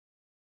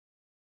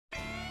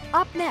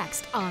Up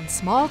next on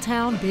Small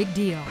Town Big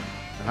Deal.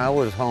 I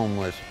was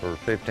homeless for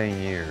 15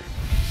 years.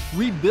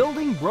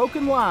 Rebuilding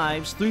broken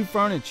lives through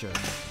furniture.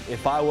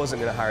 If I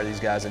wasn't going to hire these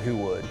guys, then who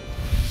would?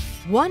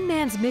 One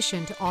man's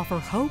mission to offer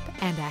hope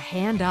and a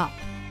hand up.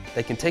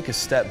 They can take a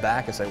step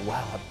back and say,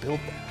 wow, I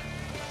built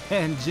that.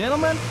 And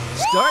gentlemen,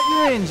 start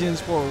your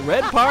engines for a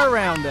Red Power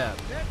Roundup.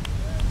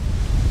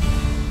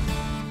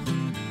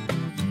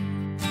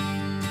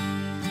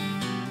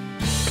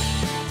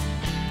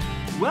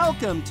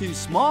 Welcome to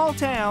Small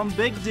Town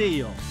Big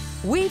Deal.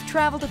 We've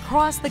traveled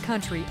across the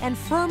country and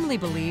firmly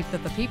believe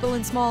that the people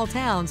in small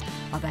towns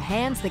are the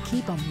hands that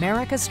keep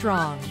America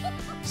strong.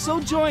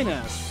 So join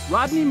us,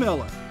 Rodney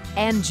Miller,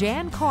 And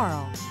Jann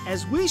Carl,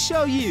 as we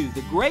show you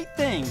the great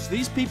things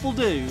these people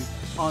do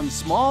on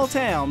Small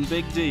Town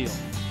Big Deal.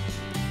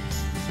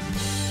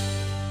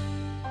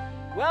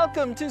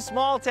 Welcome to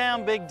Small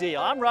Town Big Deal.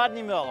 I'm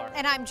Rodney Miller.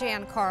 And I'm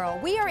Jann Carl.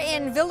 We are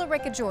in Villa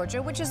Rica,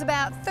 Georgia, which is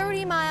about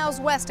 30 miles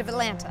west of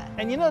Atlanta.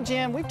 And you know,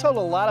 Jann, we've told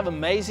a lot of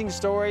amazing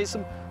stories,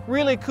 some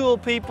really cool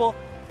people,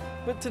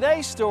 but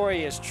today's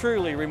story is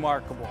truly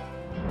remarkable.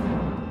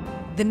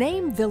 the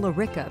name Villa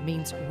Rica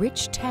means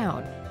rich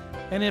town.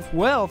 And if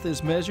wealth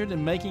is measured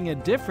in making a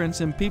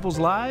difference in people's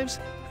lives,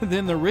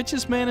 then the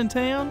richest man in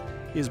town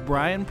is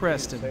Brian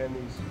Preston.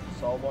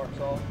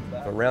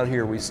 Around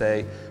here we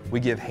say we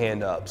give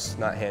hand-ups,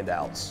 not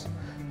handouts.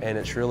 And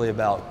it's really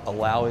about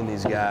allowing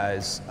these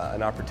guys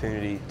an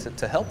opportunity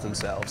to help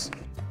themselves.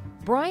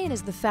 Brian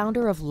is the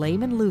founder of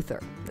Lamon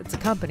Luther. It's a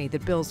company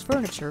that builds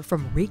furniture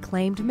from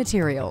reclaimed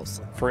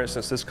materials. For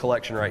instance, this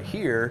collection right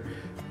here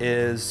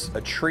is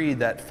a tree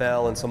that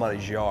fell in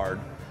somebody's yard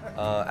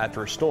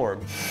after a storm.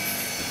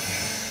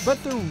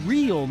 But the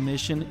real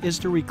mission is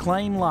to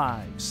reclaim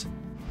lives.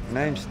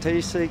 Name's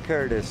T.C.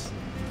 Curtis.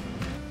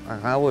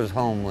 I was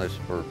homeless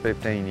for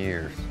 15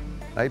 years.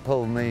 They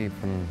pulled me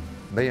from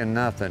being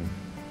nothing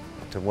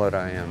to what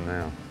I am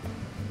now.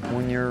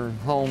 When you're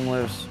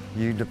homeless,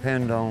 you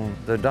depend on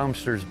the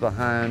dumpsters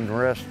behind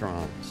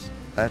restaurants.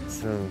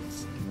 That's a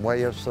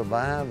way of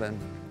surviving.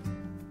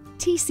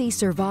 TC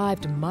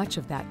survived much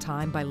of that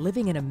time by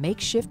living in a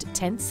makeshift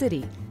tent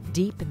city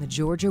deep in the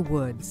Georgia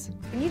woods.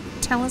 Can you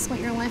tell us what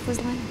your life was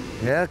like?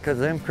 Yeah, 'cause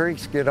them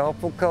creeks get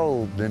awful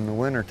cold in the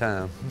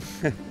wintertime.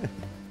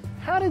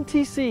 How did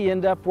TC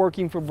end up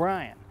working for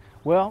Brian?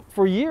 Well,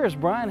 for years,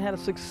 Brian had a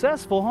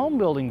successful home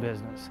building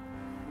business,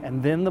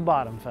 and then the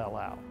bottom fell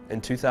out.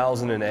 In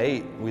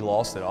 2008, we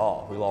lost it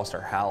all. We lost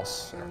our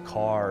house and our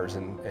cars,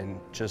 and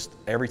just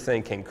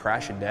everything came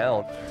crashing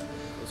down.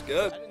 It was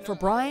good. For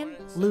Brian,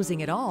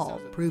 losing it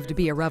all proved to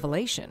be a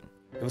revelation.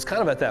 It was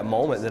kind of at that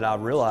moment that I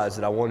realized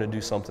that I wanted to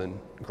do something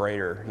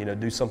greater,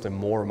 do something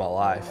more in my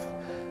life.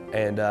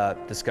 And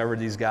discovered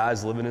these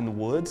guys living in the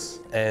woods,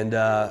 and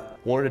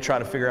wanted to try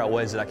to figure out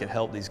ways that I could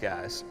help these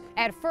guys.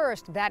 At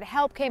first, that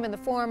help came in the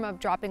form of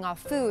dropping off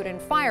food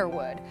and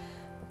firewood.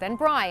 But then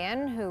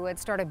Brian, who had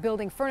started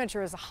building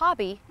furniture as a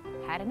hobby,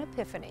 had an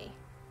epiphany.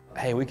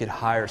 Hey, we could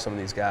hire some of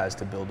these guys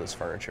to build this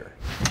furniture.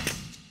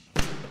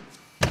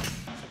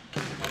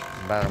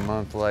 About a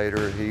month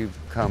later, he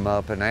come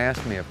up and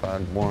asked me if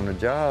I'd want a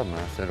job, and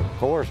I said, of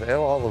course,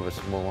 hell, all of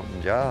us want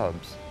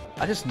jobs.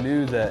 I just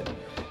knew that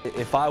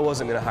if I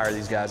wasn't going to hire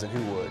these guys, then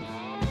who would?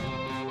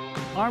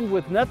 Armed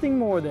with nothing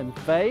more than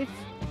faith,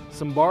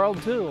 some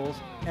borrowed tools,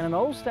 and an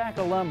old stack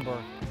of lumber,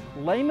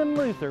 Lamon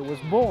Luther was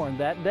born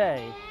that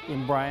day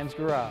in Brian's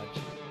garage.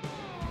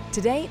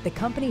 Today, the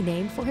company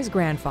named for his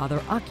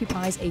grandfather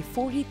occupies a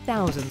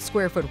 40,000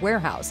 square foot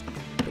warehouse.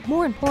 But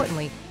more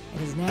importantly, it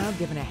has now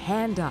given a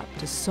hand up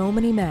to so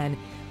many men,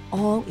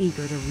 all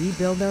eager to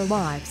rebuild their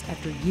lives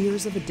after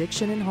years of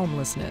addiction and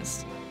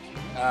homelessness.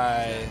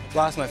 I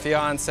lost my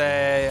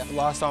fiance,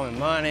 lost all my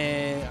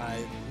money,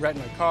 I wrecked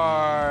my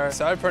car,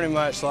 so I pretty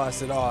much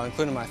lost it all,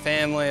 including my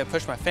family. I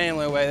pushed my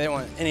family away, they didn't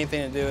want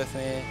anything to do with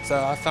me.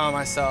 So I found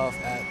myself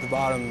at the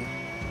bottom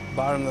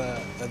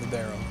of the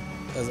barrel.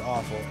 It was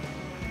awful.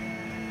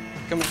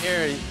 Coming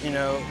here,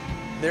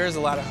 there's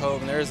a lot of hope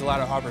and there's a lot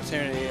of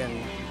opportunity,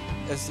 and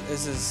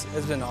it's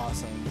been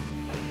awesome.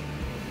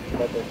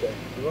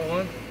 You want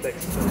one?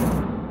 Thanks.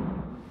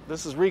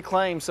 This is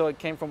reclaimed, so it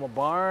came from a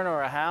barn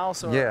or a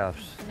house? Or... Yes.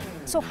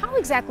 So how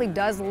exactly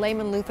does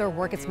Lamon Luther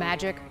work its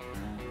magic?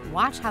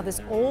 Watch how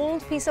this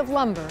old piece of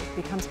lumber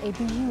becomes a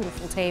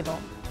beautiful table.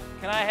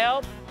 Can I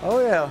help? Oh,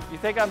 yeah. You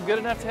think I'm good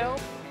enough to help?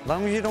 As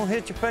long as you don't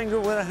hit your finger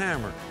with a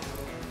hammer.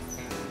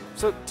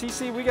 So,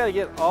 TC, we got to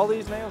get all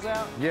these nails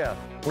out? Yeah,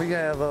 we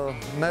have a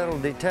metal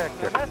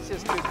detector. That's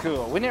just too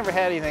cool. We never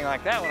had anything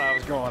like that when I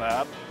was growing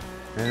up.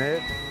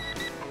 And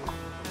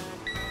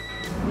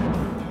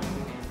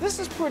This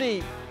is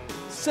pretty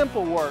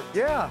simple work.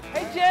 yeah.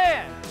 Hey,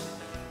 Jann!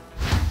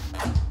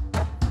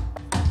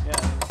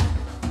 Yeah.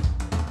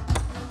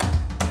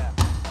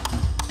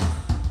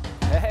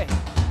 Hey.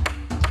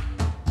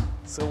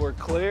 So we're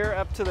clear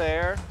up to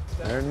there.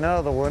 There's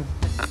another one.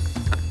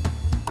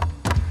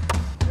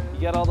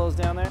 You got all those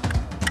down there?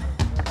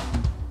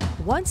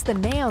 Once the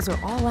nails are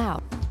all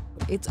out,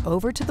 it's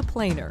over to the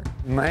planer.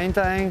 Main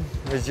thing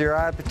is your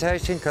eye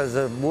protection, because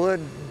the wood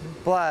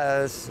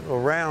flies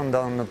around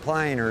on the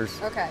planers.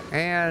 Okay.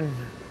 And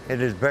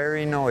it is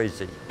very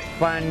noisy.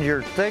 Find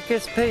your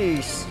thickest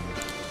piece,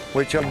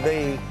 which will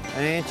be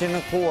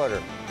 1.25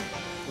 inches.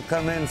 We'll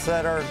come in and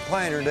set our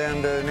planer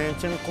down to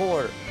 1.25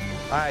 inches.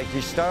 All right,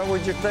 you start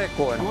with your thick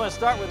one. You want to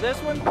start with this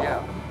one?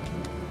 Yeah.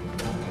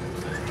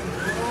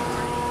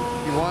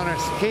 You want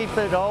to keep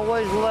it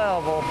always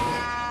level.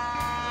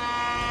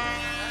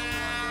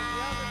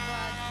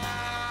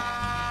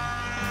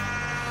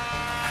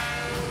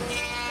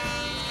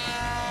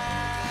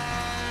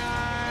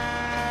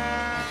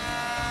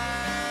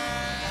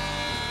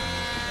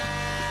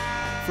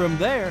 From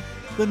there,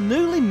 the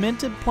newly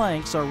minted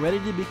planks are ready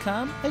to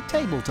become a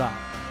tabletop.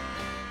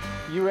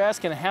 You were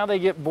asking how they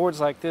get boards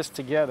like this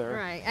together.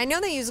 Right. I know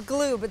they use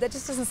glue, but that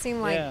just doesn't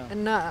seem like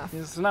enough.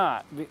 It's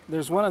not.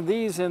 There's one of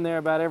these in there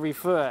about every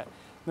foot.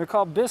 They're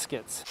called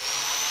biscuits.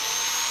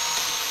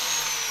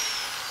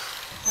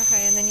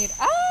 Okay, and then you'd,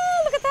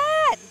 oh, look at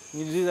that!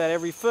 You do that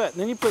every foot.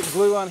 And then you put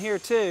glue on here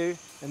too,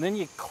 and then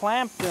you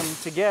clamp them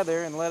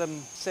together and let them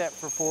set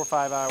for 4 or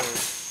 5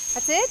 hours.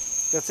 That's it?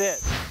 That's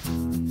it.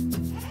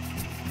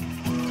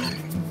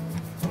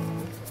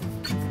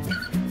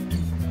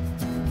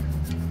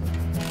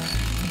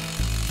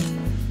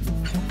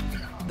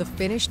 The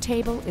finished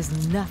table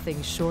is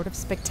nothing short of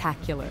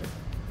spectacular.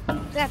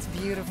 That's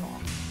beautiful.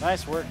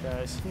 Nice work,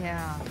 guys.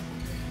 Yeah.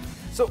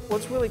 So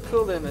what's really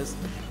cool then is,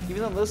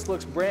 even though this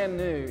looks brand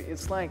new,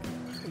 it's like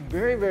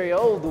very, very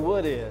old the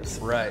wood is.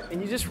 Right.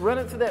 And you just run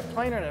it through that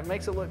planer and it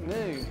makes it look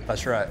new.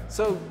 That's right.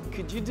 So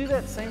could you do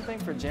that same thing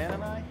for Jann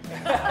and I?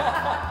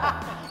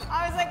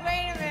 I was like,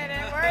 wait a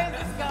minute, where is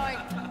this going?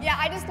 Yeah,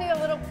 I just need a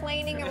little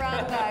planing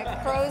around the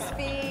crow's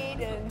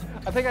feet and...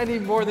 I think I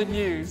need more than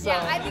you, so...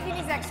 Yeah, I think he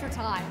needs extra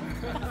time.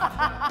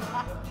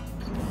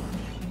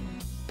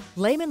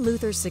 Lamon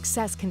Luther's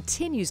success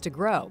continues to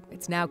grow.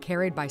 It's now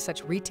carried by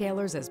such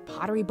retailers as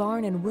Pottery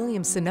Barn and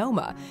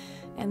Williams-Sonoma.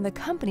 And the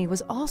company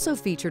was also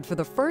featured for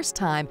the first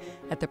time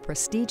at the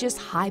prestigious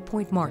High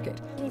Point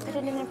Market. Can you put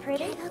it in there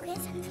pretty?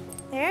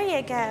 There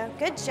you go.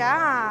 Good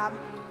job.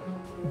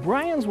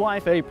 Brian's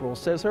wife, April,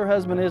 says her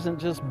husband isn't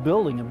just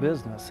building a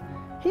business.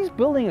 He's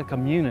building a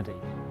community,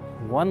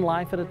 one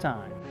life at a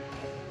time.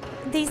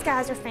 These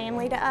guys are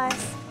family to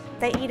us.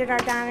 They eat at our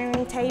dining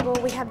room table.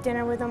 We have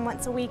dinner with them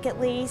once a week at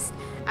least.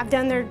 I've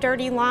done their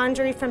dirty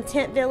laundry from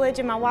Tent Village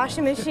in my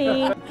washing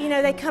machine. You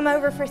know, they come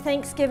over for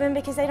Thanksgiving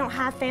because they don't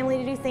have family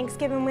to do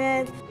Thanksgiving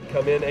with.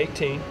 Come in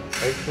 18.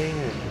 18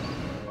 inches.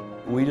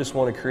 We just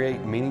want to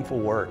create meaningful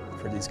work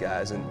for these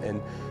guys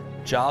and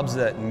jobs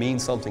that mean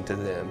something to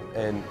them,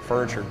 and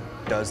furniture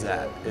does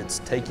that. It's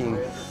taking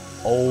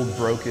old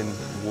broken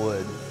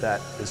wood that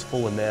is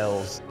full of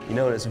nails, you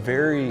know, and it's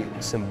very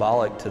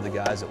symbolic to the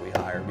guys that we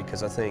hire,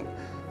 because I think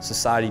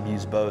society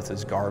views both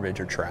as garbage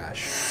or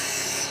trash.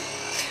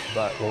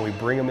 But when we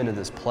bring them into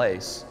this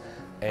place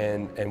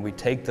and we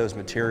take those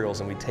materials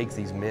and we take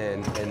these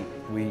men and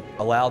we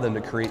allow them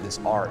to create this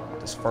art,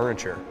 this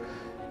furniture,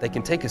 they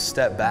can take a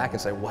step back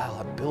and say, wow,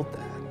 I built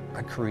that.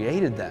 I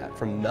created that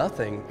from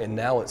nothing, and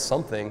now it's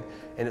something,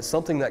 and it's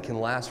something that can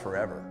last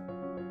forever.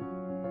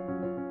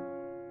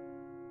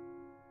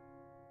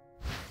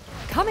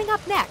 Coming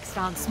up next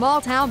on Small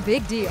Town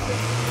Big Deal.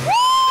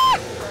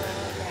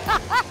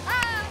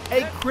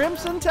 A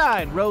crimson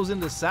tide rose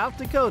into South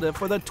Dakota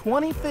for the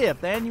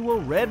 25th annual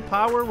Red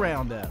Power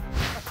Roundup.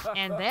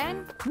 And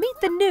then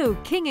meet the new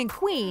king and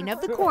queen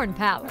of the Corn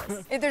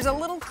Palace. If there's a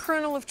little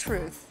kernel of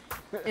truth.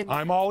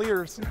 I'm all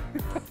ears.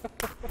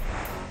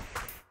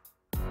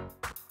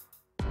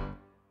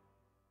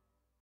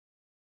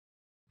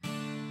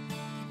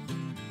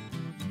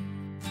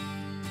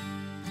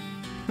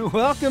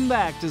 Welcome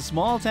back to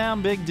Small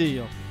Town Big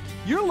Deal.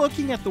 You're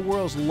looking at the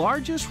world's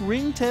largest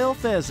ringtail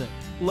pheasant,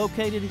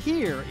 located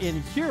here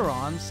in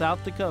Huron,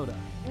 South Dakota.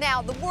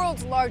 Now, the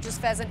world's largest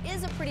pheasant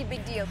is a pretty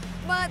big deal,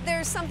 but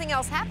there's something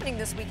else happening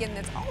this weekend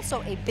that's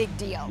also a big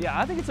deal. Yeah,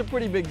 I think it's a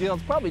pretty big deal.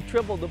 It's probably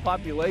tripled the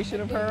population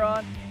of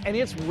Huron, and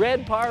it's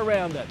Red Power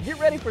Roundup. Get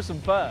ready for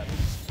some fun.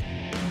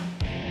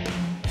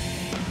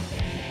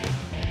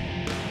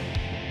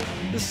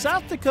 The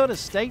South Dakota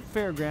State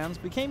Fairgrounds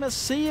became a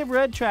sea of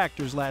red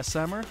tractors last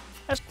summer,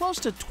 as close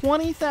to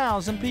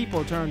 20,000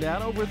 people turned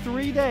out over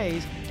 3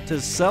 days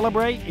to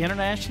celebrate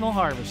International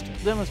Harvester.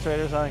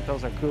 Demonstrators, I think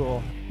those are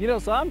cool. You know,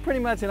 so I'm pretty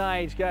much an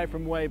IH guy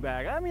from way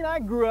back. I mean, I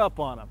grew up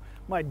on them.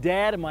 My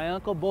dad and my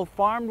uncle both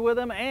farmed with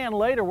them and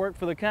later worked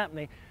for the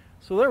company,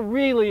 so they're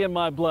really in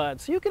my blood.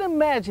 So you can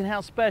imagine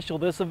how special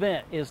this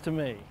event is to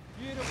me.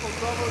 Beautiful.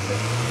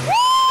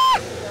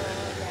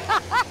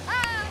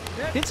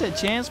 It's a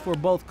chance for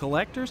both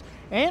collectors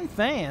and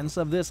fans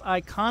of this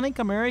iconic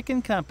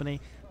American company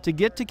to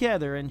get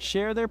together and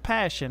share their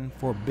passion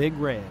for Big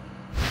Red.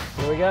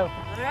 Here we go.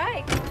 All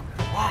right.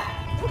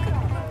 Wow. Look at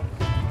all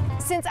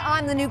those. Since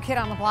I'm the new kid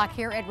on the block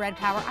here at Red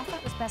Power, I thought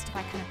it was best if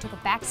I kind of took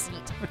a back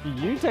seat.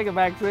 You take a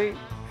back seat.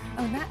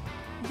 Oh, that?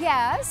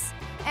 Yes.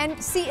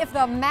 And see if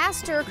the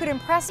master could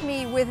impress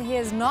me with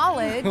his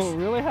knowledge. Oh,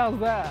 really? How's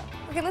that?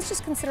 Okay, let's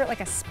just consider it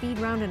like a speed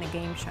round in a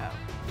game show.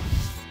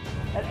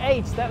 At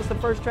H, that was the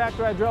first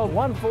tractor I drove.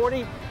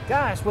 140,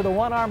 gosh, with a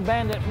one-arm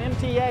Bandit, an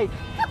MT8,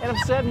 and a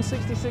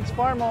 766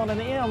 Farmall and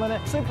an M, and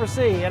a Super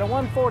C, and a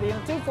 140,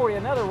 and a 240,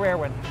 another rare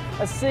one,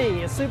 a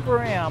C, a Super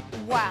M.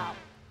 Wow,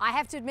 I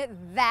have to admit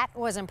that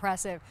was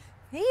impressive.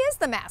 He is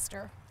the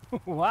master.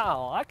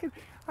 Wow, I could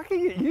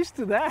get used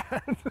to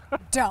that.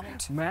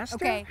 Don't. Master?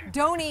 Okay,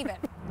 don't even.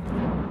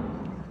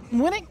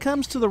 When it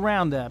comes to the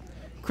Roundup,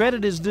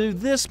 credit is due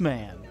this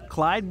man,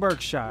 Clyde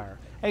Berkshire,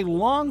 a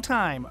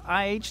longtime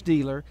IH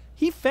dealer.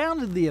 He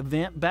founded the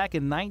event back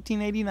in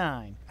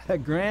 1989. A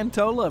grand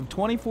total of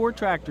 24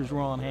 tractors were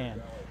on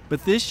hand,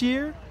 but this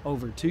year,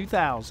 over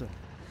 2,000.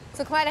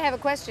 So Clyde, I have a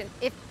question.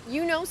 If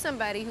you know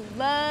somebody who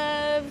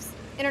loves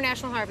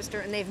International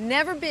Harvester and they've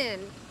never been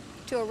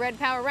to a Red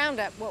Power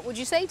Roundup, what would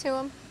you say to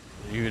them?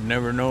 You would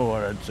never know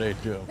what I'd say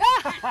to them.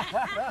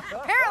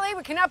 Apparently,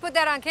 we cannot put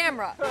that on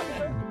camera.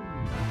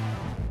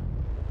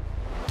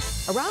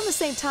 Around the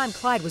same time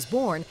Clyde was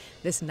born,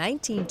 this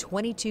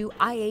 1922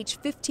 IH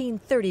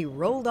 1530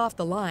 rolled off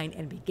the line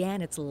and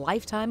began its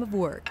lifetime of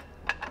work.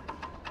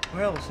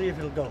 Well, we'll see if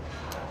it'll go.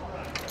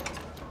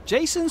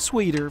 Jason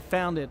Sweeter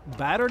found it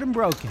battered and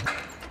broken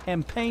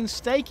and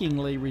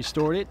painstakingly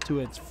restored it to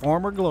its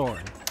former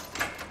glory.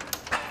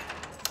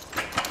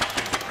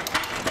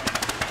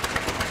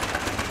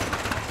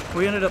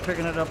 We ended up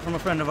picking it up from a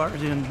friend of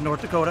ours in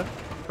North Dakota,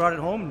 brought it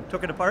home and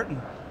took it apart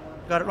and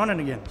got it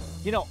running again.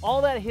 You know,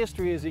 all that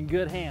history is in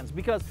good hands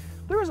because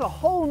there is a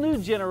whole new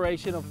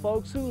generation of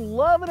folks who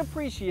love and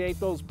appreciate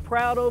those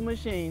proud old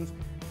machines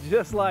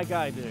just like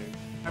I do.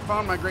 I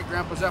found my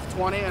great-grandpa's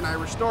F20 and I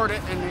restored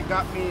it, and it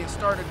got me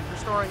started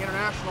restoring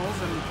Internationals,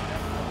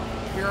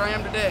 and here I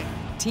am today.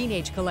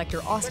 Teenage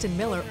collector Austin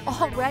Miller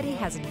already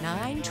has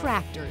 9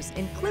 tractors,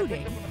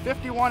 including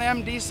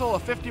 51M diesel, a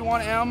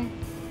 51M,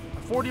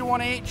 a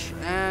 41H,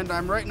 and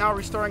I'm right now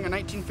restoring a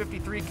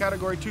 1953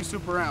 Category 2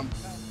 Super M.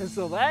 And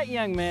so that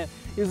young man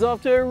is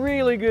off to a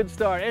really good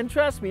start. And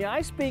trust me,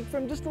 I speak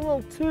from just a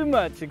little too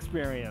much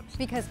experience.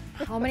 Because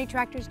how many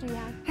tractors do you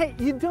have? Hey,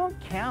 you don't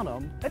count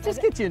them. That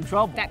just gets you in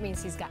trouble. That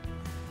means he's got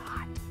a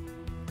lot.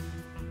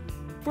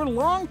 For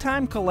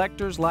longtime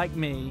collectors like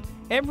me,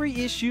 every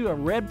issue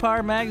of Red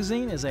Power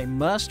magazine is a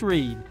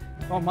must-read.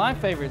 Well, my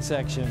favorite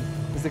section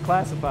is the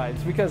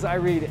classifieds because I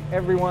read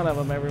every one of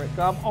them every week.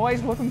 I'm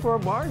always looking for a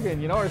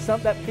bargain, you know, or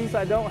that piece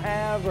I don't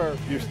have, or...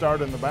 You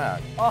start in the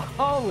back.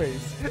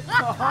 Always,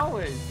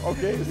 always.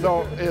 Okay,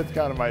 so it's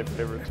kind of my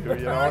favorite too,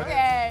 you know.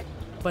 Okay.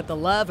 But the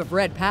love of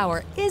Red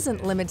Power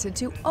isn't limited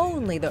to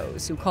only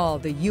those who call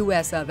the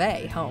US of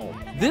A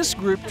home. This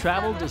group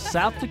traveled to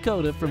South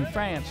Dakota from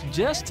France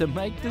just to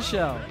make the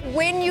show.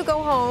 When you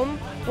go home,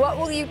 what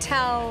will you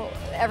tell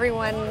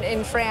everyone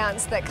in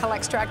France that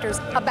collects tractors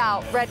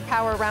about Red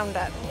Power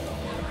Roundup?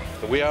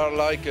 We are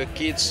like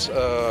kids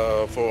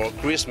for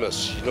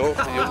Christmas, you know.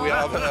 We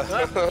have.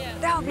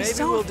 That would be Maybe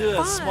so we'll do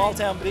fun. a small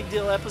town big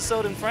deal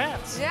episode in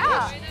France.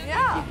 Yeah,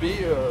 yeah. It would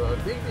be a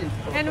big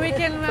deal. And we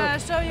can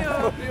show you.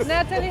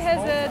 Natalie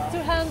has a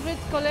 200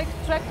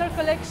 tractor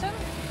collection.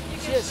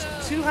 She has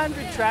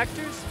 200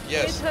 tractors?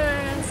 Yes. With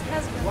her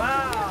husband.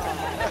 Wow.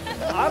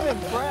 I'm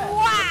impressed.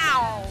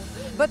 Wow!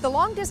 But the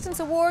long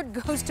distance award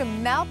goes to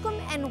Malcolm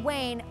and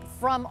Wayne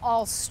from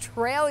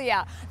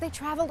Australia. They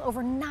traveled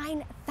over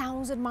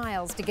 9,000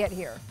 miles to get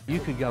here. You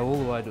could go all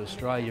the way to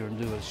Australia and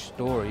do a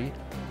story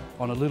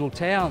on a little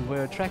town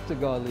where a tractor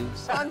guy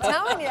lives. I'm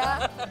telling you.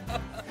 I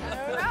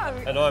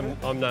don't know.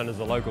 And I'm known as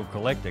a local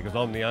collector because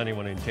I'm the only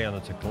one in town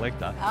that's a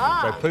collector.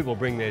 Ah. So people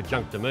bring their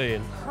junk to me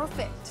and...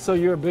 Perfect. So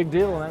you're a big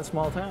deal in that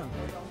small town.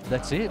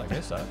 That's it. I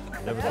guess so.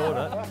 Never thought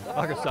of that.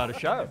 I could start a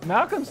show.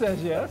 Malcolm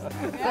says yes.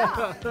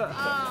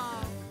 Yeah.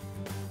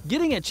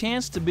 Getting a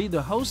chance to be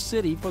the host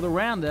city for the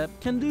Roundup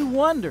can do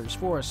wonders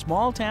for a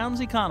small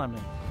town's economy.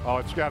 Oh,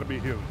 it's got to be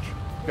huge.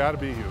 Got to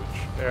be huge,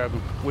 and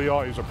we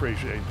always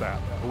appreciate that.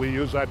 We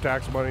use that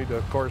tax money to,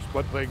 of course,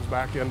 put things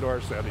back into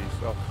our city.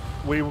 So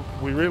we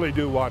really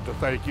do want to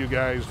thank you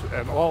guys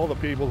and all the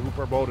people who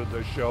promoted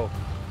this show,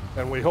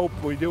 and we hope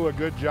we do a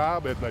good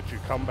job and that you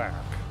come back.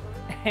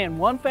 And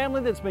one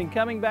family that's been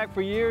coming back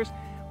for years,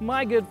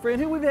 my good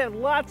friend who we've had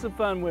lots of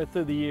fun with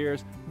through the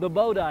years, the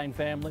Bodine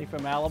family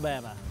from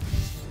Alabama.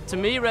 To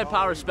me, Red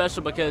Power is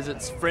special because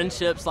it's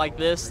friendships like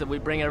this that we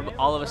bring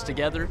all of us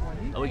together.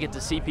 We get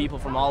to see people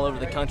from all over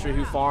the country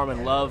who farm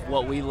and love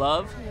what we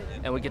love,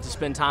 and we get to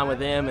spend time with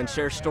them and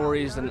share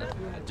stories, and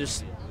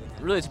just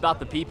really it's about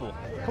the people.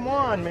 Come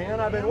on, man,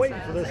 I've been waiting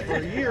for this for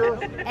a year.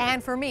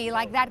 And for me,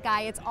 like that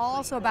guy, it's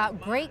also about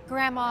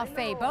great-grandma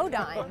Faye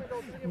Bodine.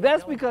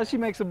 That's because she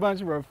makes a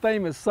bunch of her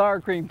famous sour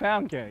cream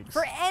pound cakes.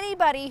 For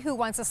anybody who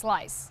wants a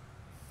slice,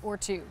 or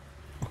 2.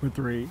 Or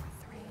 3.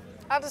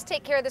 I'll just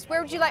take care of this.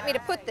 Where would you like me to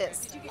put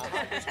this?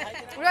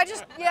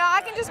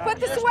 I can just put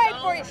this away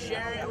for you.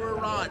 Sherry or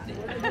Rodney.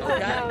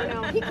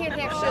 No, he can't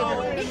have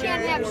sugar. He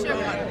can't have sugar.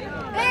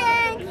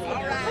 Thanks. All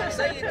right,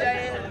 see you,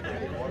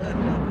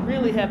 Jann.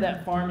 Really have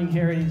that farming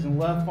heritage and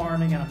love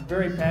farming, and I'm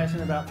very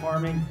passionate about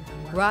farming.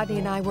 Rodney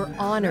and I were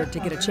honored to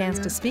get a chance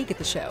to speak at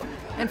the show.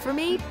 And for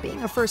me,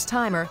 being a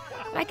first-timer,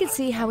 I could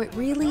see how it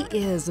really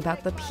is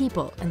about the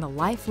people and the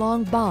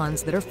lifelong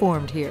bonds that are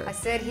formed here. I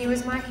said he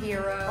was my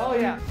hero. Oh,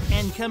 yeah.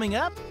 And coming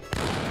up,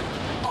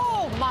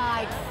 Oh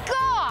my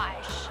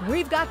gosh!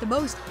 We've got the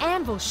most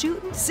anvil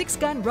shooting,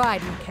 six-gun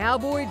riding,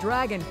 cowboy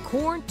dragging,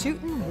 corn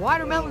tooting,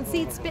 watermelon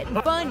seed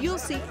spitting fun you'll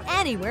see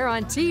anywhere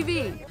on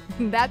TV.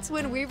 That's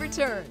when we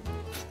return.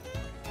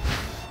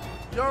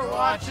 You're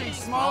watching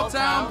Small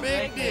Town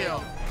Big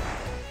Deal.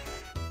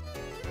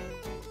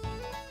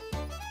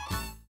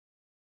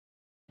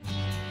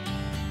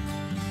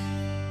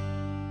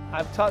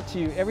 I've taught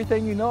you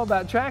everything you know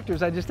about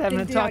tractors. I just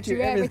haven't taught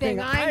you everything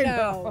I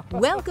know.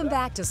 Welcome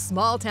back to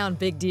Small Town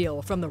Big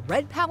Deal from the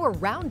Red Power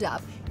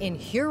Roundup in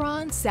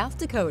Huron, South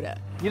Dakota.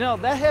 You know,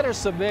 that header's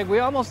so big, we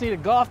almost need a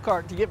golf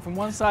cart to get from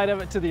one side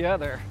of it to the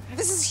other.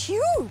 This is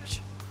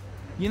huge.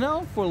 You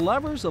know, for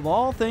lovers of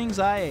all things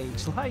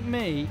IH, like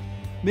me,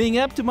 being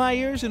up to my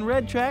ears in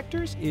red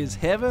tractors is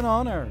heaven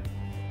on earth.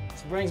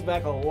 This brings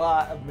back a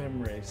lot of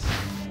memories.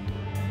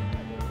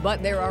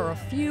 But there are a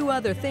few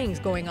other things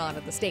going on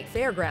at the state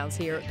fairgrounds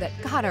here that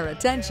got our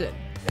attention.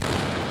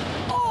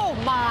 Oh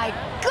my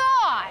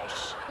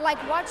gosh! Like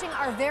watching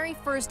our very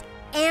first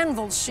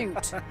anvil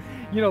shoot.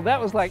 You know, that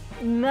was like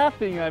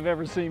nothing I've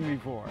ever seen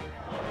before.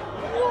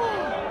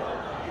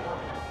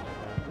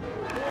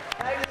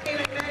 I've seen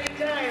it many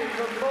times,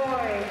 but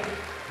boy.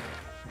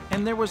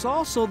 And there was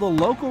also the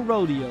local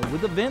rodeo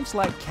with events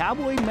like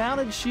cowboy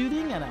mounted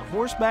shooting and a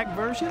horseback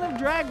version of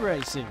drag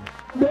racing.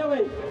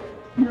 Billy,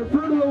 your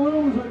Fruit of the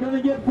Looms are going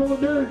to get full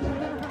of dirt.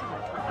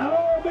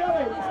 Oh,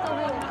 Billy!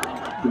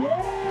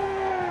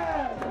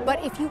 Yeah!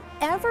 But if you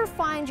ever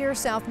find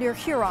yourself near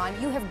Huron,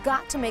 you have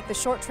got to make the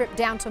short trip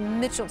down to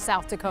Mitchell,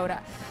 South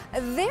Dakota.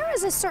 There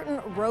is a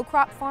certain row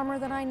crop farmer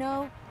that I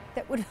know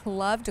that would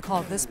love to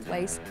call this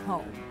place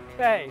home.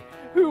 Hey,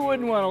 who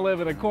wouldn't want to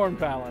live in a corn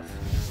palace?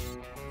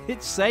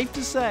 It's safe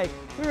to say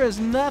there is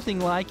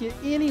nothing like it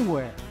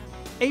anywhere.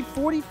 A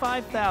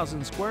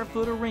 45,000 square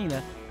foot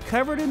arena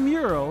covered in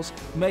murals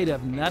made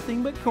of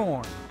nothing but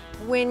corn.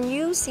 When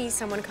you see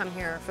someone come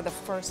here for the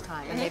first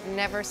time and they've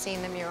never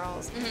seen the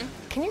murals,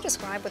 can you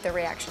describe what their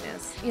reaction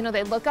is? You know,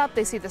 they look up,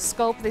 they see the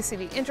scope, they see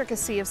the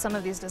intricacy of some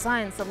of these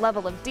designs, the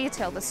level of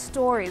detail, the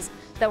stories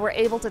that we're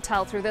able to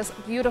tell through this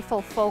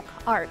beautiful folk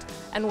art.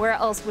 And where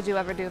else would you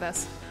ever do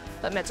this?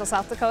 But Mitchell,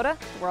 South Dakota,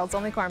 the world's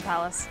only corn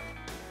palace.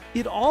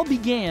 It all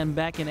began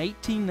back in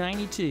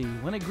 1892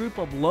 when a group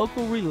of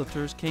local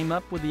realtors came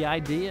up with the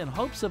idea in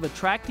hopes of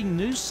attracting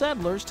new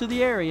settlers to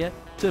the area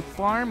to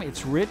farm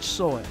its rich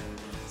soil.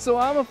 So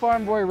I'm a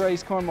farm boy,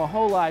 raised corn my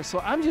whole life,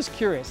 so I'm just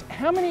curious,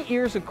 how many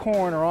ears of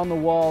corn are on the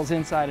walls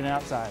inside and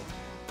outside?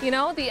 You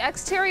know, the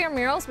exterior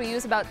murals, we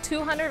use about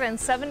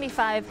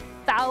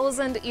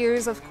 275,000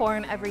 ears of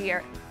corn every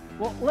year.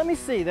 Well, let me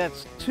see,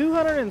 that's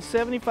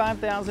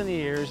 275,000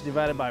 ears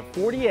divided by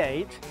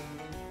 48.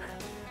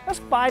 That's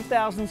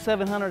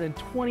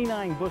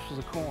 5,729 bushels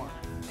of corn.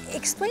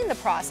 Explain the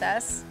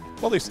process.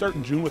 Well, they start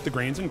in June with the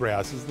grains and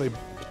grasses. They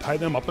tie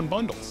them up in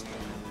bundles.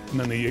 And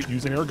then they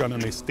use an air gun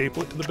and they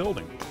staple it to the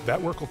building.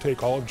 That work will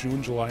take all of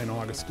June, July, and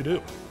August to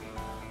do.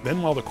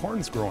 Then while the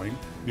corn's growing,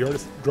 the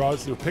artist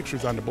draws their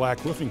pictures onto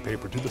black roofing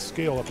paper to the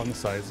scale up on the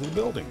sides of the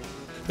building.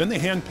 Then they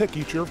hand pick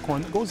each ear of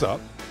corn that goes up.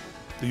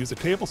 They use a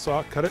table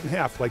saw, cut it in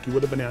half like you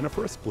would a banana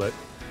for a split,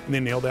 and they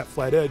nail that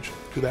flat edge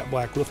to that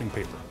black roofing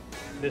paper.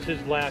 This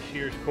is last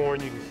year's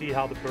corn. You can see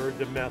how the birds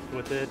have messed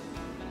with it.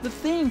 The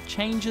theme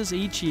changes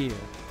each year,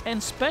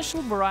 and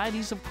special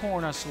varieties of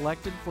corn are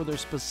selected for their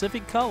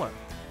specific color.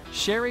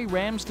 Sherry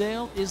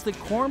Ramsdale is the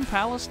Corn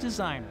Palace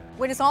designer.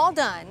 When it's all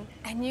done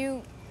and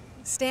you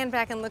stand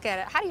back and look at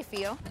it, how do you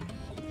feel?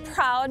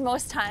 Proud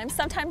most times,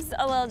 sometimes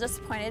a little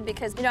disappointed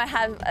because, you know, I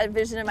have a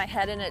vision in my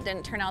head and it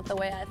didn't turn out the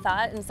way I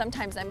thought, and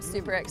sometimes I'm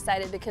super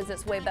excited because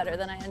it's way better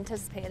than I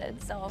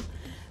anticipated. So,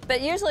 but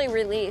usually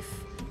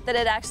relief that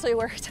it actually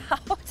worked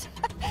out.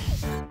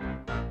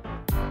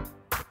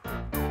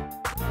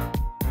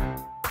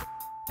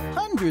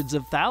 Hundreds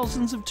of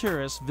thousands of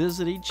tourists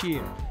visit each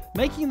year,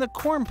 making the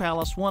Corn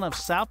Palace one of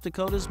South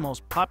Dakota's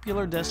most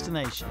popular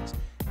destinations.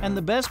 And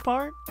the best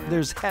part?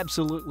 There's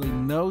absolutely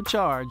no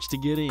charge to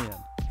get in.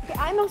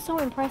 I'm also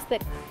impressed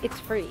that it's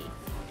free.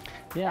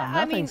 Yeah,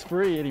 nothing's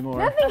free anymore.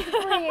 Nothing's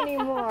free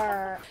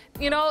anymore.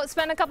 You know,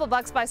 spend a couple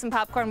bucks, buy some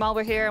popcorn while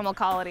we're here, and we'll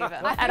call it even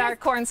at our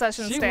corn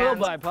session She stand.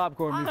 will buy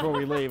popcorn before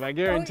we leave, I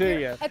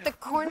guarantee you. At the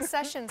corn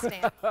session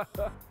stand.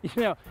 You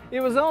know, it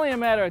was only a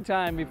matter of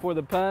time before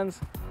the puns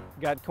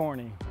got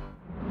corny.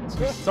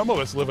 Some of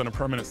us live in a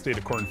permanent state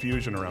of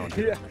cornfusion around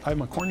here.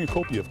 I'm a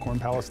cornucopia of Corn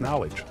Palace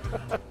knowledge.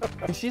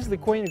 She's the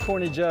queen of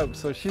corny jokes,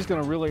 so she's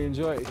going to really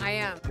enjoy it. I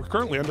am. We're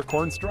currently under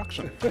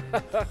cornstruction.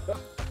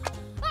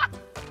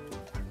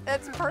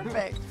 That's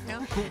perfect. You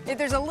know? If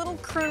there's a little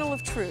kernel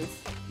of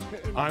truth.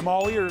 I'm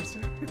all ears.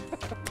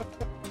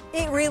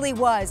 It really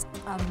was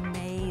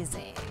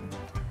amazing.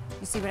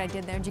 You see what I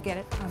did there? Did you get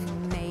it?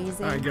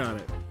 Amazing. I got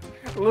it.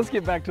 Well, let's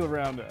get back to the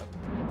roundup.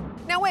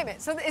 Now wait a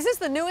minute, so is this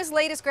the newest,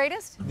 latest,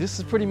 greatest? This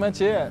is pretty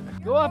much it.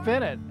 Go up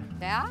in it.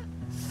 Yeah?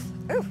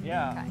 Ooh.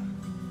 Yeah. Okay.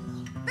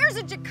 There's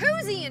a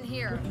jacuzzi in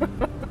here.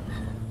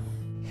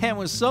 And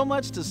with so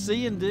much to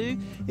see and do,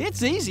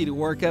 it's easy to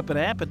work up an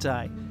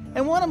appetite.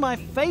 And one of my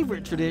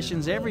favorite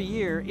traditions every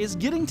year is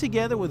getting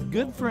together with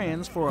good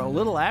friends for a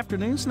little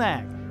afternoon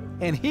snack.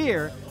 And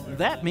here,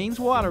 that means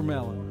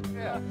watermelon.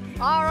 Yeah.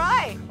 All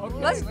right,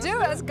 let's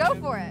do it. Let's go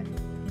for it.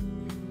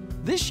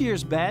 This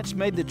year's batch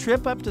made the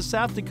trip up to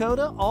South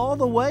Dakota all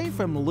the way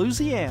from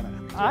Louisiana.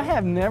 I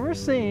have never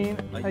seen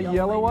a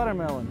yellow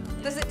watermelon.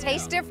 Does it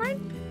taste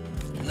different?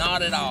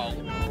 Not at all.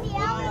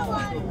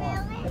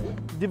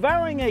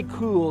 Devouring a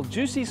cool,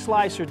 juicy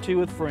slice or two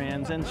with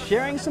friends and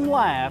sharing some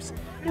laughs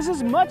is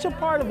as much a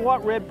part of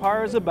what Red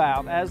Power is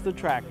about as the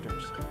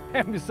tractors.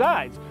 And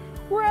besides,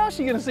 where else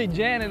are you going to see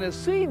Jann in a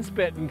seed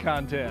spitting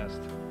contest?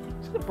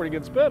 She's a pretty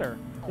good spitter.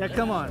 Yeah,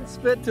 come on,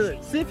 spit to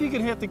it. See if you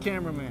can hit the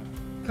cameraman.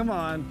 Come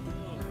on.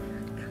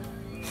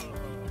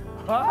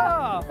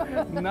 Ah,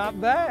 not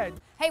bad.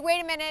 Hey,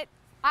 wait a minute.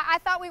 I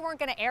thought we weren't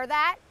going to air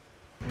that.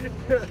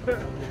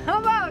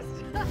 Almost.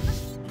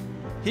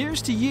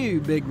 Here's to you,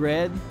 Big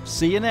Red.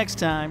 See you next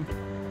time.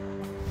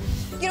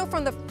 You know,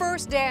 from the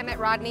first day I met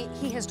Rodney,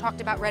 he has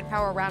talked about Red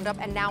Power Roundup,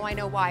 and now I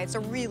know why. It's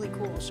a really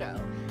cool show.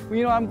 Well,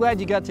 you know, I'm glad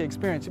you got to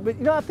experience it. But,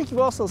 you know, I think you've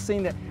also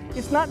seen that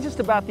it's not just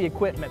about the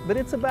equipment, but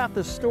it's about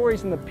the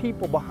stories and the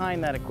people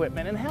behind that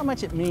equipment and how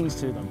much it means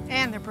to them.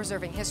 And they're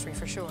preserving history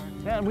for sure.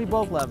 Yeah, and we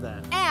both love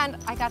that. And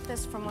I got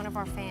this from one of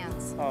our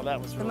fans. Oh, that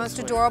was really the most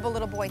sweet. adorable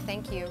little boy.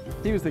 Thank you.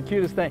 He was the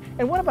cutest thing.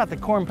 And what about the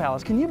Corn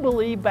Palace? Can you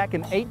believe back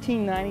in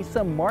 1890,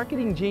 some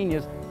marketing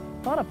genius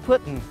thought of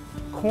putting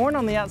corn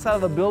on the outside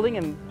of the building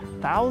and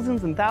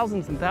thousands and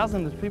thousands and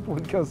thousands of people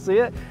would go see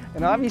it?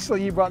 And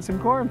obviously you brought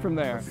some corn from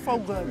there. So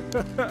good.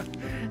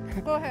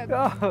 Go ahead.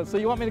 Oh, so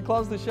you want me to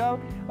close the show?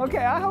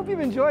 Okay, I hope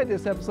you've enjoyed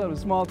this episode of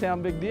Small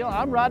Town Big Deal.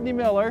 I'm Rodney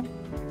Miller,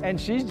 and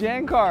she's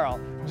Jann Carl.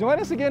 Join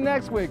us again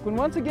next week when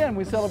once again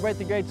we celebrate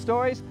the great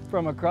stories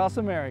from across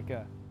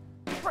America.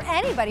 For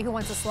anybody who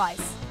wants a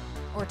slice,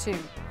 or two.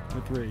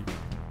 Or three.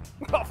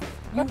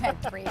 You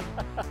had three.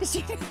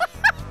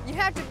 You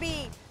have to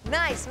be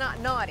nice,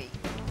 not naughty,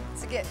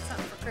 to get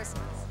something for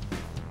Christmas.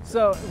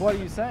 So, what are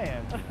you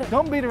saying?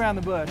 Don't beat around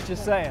the bush,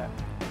 just say it.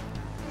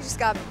 You just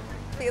got to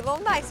be a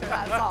little nicer,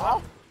 that's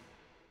all.